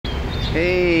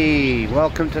Hey,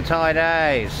 welcome to Thai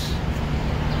Days.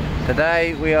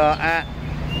 Today we are at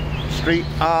Street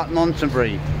Art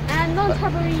Nontaburi. And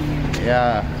Nontaburi.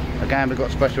 Yeah, again we've got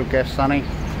special guest Sunny.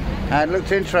 And it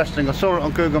looked interesting. I saw it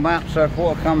on Google Maps, so I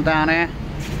thought I'd come down here.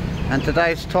 And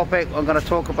today's topic I'm going to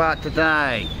talk about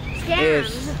today is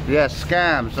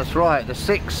scams. That's right, the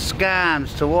 6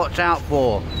 scams to watch out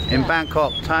for in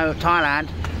Bangkok, Thailand,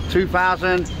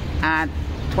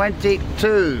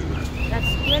 2022.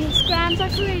 That's when scams are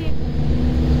created.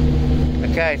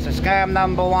 Okay, so scam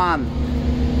number 1.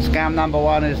 Scam number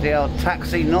 1 is the old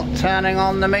taxi not turning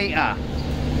on the meter.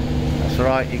 That's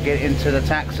right, you get into the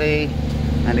taxi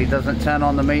and he doesn't turn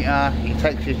on the meter, he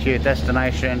takes you to your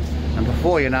destination, and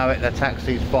before you know it, the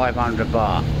taxi's 500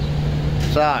 baht.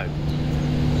 So,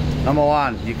 number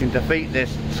 1, you can defeat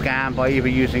this scam by either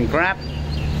using Grab,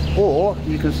 or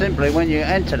you can simply, when you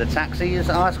enter the taxi, just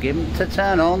ask him to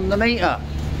turn on the meter.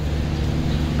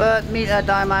 But meter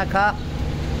die my cup,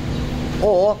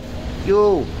 or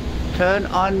you turn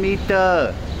on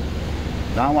meter.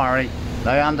 Don't worry,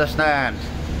 they understand.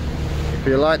 If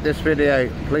you like this video,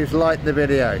 please like the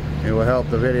video. It will help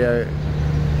the video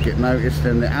get noticed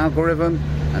in the algorithm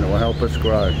and it will help us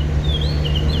grow.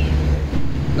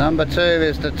 Number 2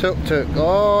 is the tuk-tuk.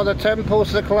 Oh, the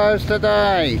temples are closed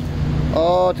today.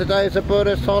 Oh, today's a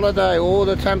Buddhist holiday. All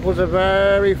the temples are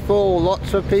very full,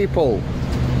 lots of people.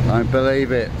 Don't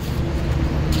believe it.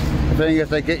 The thing is,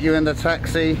 they get you in the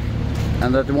taxi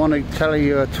and they want to tell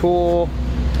you a tour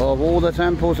of all the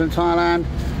temples in Thailand,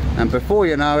 and before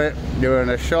you know it, you're in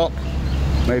a shop,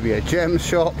 maybe a gem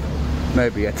shop,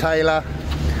 maybe a tailor,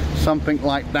 something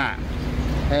like that.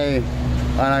 Hey,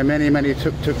 I know many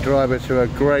tuk-tuk drivers who are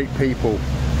great people,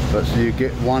 but so you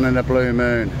get one in a blue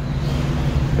moon.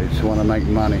 They just want to make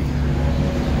money.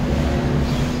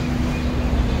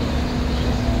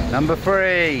 Number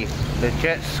 3, the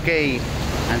jet ski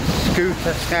and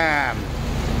scooter scam.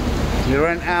 You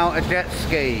rent out a jet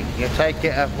ski, you take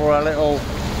it for a little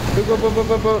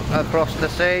across the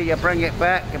sea, you bring it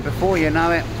back, and before you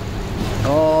know it,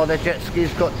 oh, the jet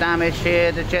ski's got damage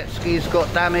here, the jet ski's got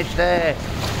damage there.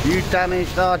 You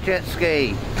damaged our jet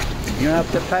ski, you have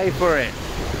to pay for it.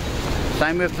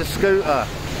 Same with the scooter.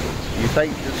 You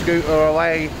take the scooter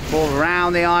away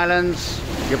around the islands,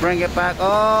 you bring it back,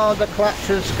 oh, the clutch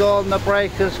has gone, the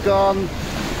brake has gone.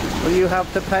 Well, you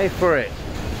have to pay for it.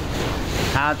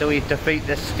 How do we defeat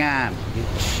this scam? You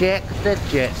check the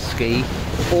jet ski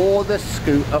or the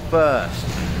scooter first.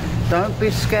 Don't be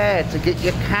scared to get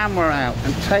your camera out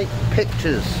and take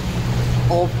pictures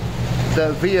of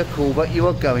the vehicle that you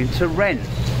are going to rent.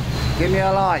 Give me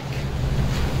a like.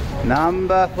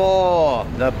 Number 4,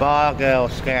 the bar girl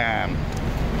scam.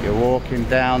 You're walking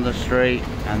down the street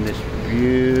and this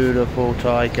beautiful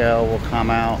Thai girl will come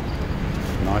out.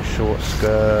 Nice short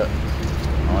skirt,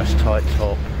 nice tight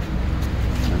top,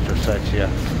 and she'll say to you,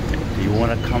 do you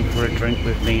want to come for a drink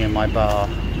with me in my bar?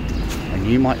 And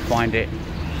you might find it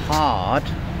hard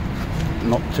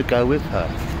not to go with her.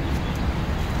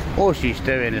 All she's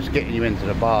doing is getting you into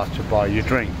the bar to buy you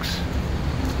drinks.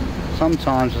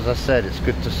 Sometimes, as I said, it's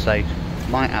good to say,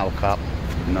 my alcup,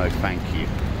 no thank you.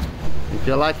 If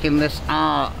you're liking this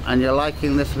art and you're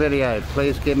liking this video,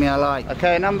 please give me a like.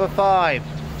 Okay, number 5,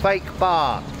 fake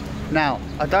bar. Now,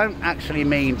 I don't actually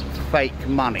mean fake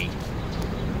money,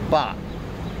 but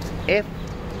if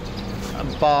a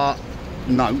bar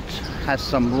note has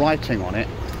some writing on it,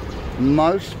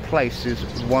 most places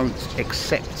won't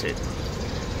accept it.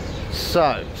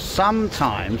 So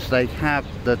sometimes they have,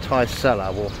 the Thai seller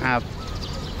will have,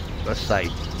 let's say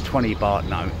 20 baht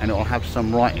note, and it will have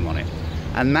some writing on it,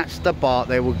 and that's the baht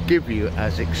they will give you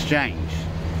as exchange,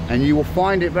 and you will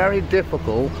find it very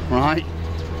difficult, right,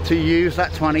 to use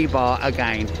that 20 baht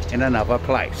again in another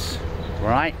place,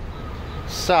 right?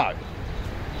 So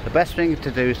the best thing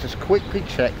to do is just quickly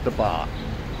check the bar.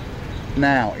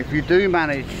 Now, if you do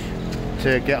manage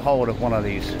to get hold of one of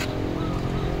these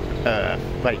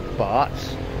fake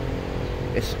bahts,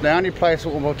 it's the only place that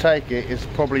will take it is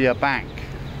probably a bank.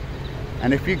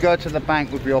 And if you go to the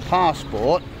bank with your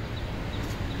passport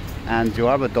and your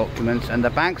other documents and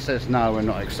the bank says no, we're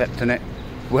not accepting it,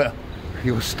 well,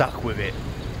 you're stuck with it.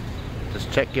 Just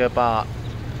check your baht.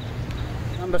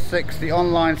 Number 6, the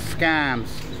online scams.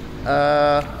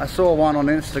 I saw one on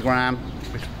Instagram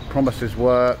which promises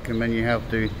work, and then you have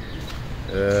to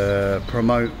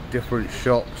promote different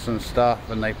shops and stuff,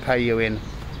 and they pay you in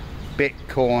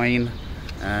Bitcoin,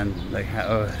 and they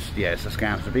have yeah, it's a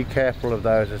scam, so be careful of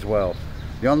those as well.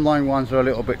 The online ones are a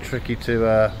little bit tricky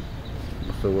to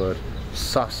what's the word,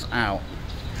 suss out,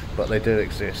 but they do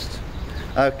exist.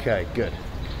 Okay, good.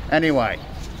 Anyway,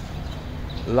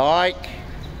 like,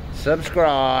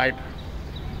 subscribe.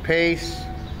 Peace,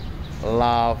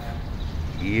 love,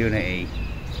 unity.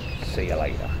 See you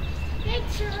later.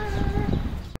 Picture.